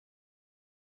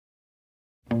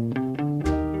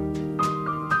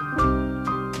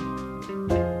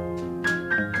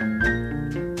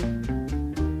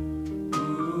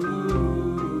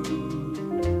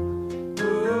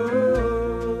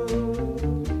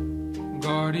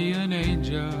guardian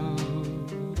angel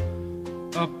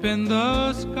up in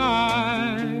the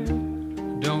sky,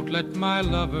 don't let my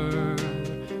lover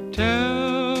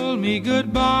tell me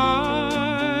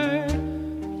goodbye.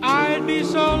 I'd be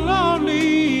so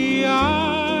lonely,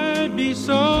 I'd be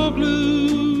so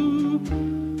blue.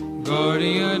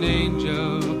 Guardian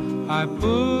angel, I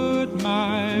put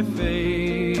my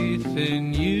faith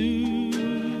in you.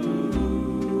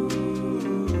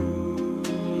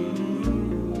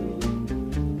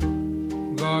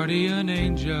 Guardian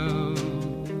angel,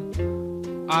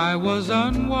 I was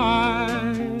unwise,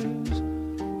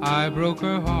 I broke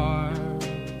her heart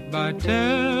by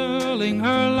telling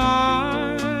her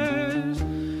lies.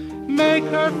 Make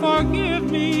her forgive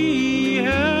me,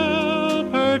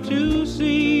 help her to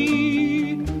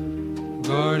see.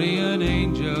 Guardian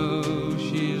angel,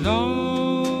 she's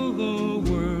all the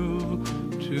world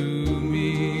to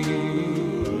me.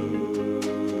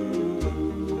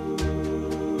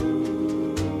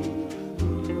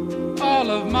 All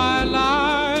of my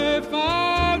life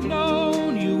I've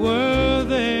known you were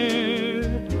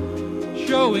there,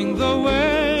 showing the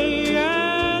way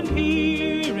and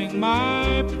hearing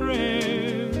my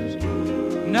prayers.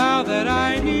 Now that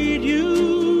I need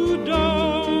you,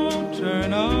 don't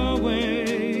turn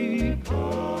away.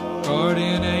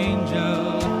 Guardian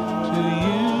angel, to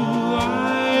you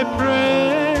I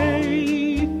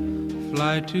pray.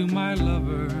 Fly to my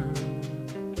lover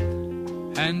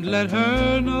and let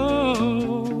her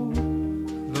know,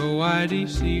 though I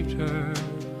deceived her,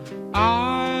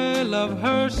 I love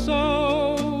her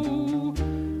so.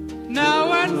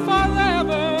 Now and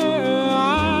forever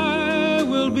I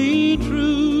will be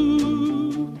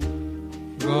true.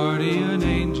 Guardian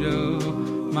angel,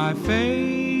 my faith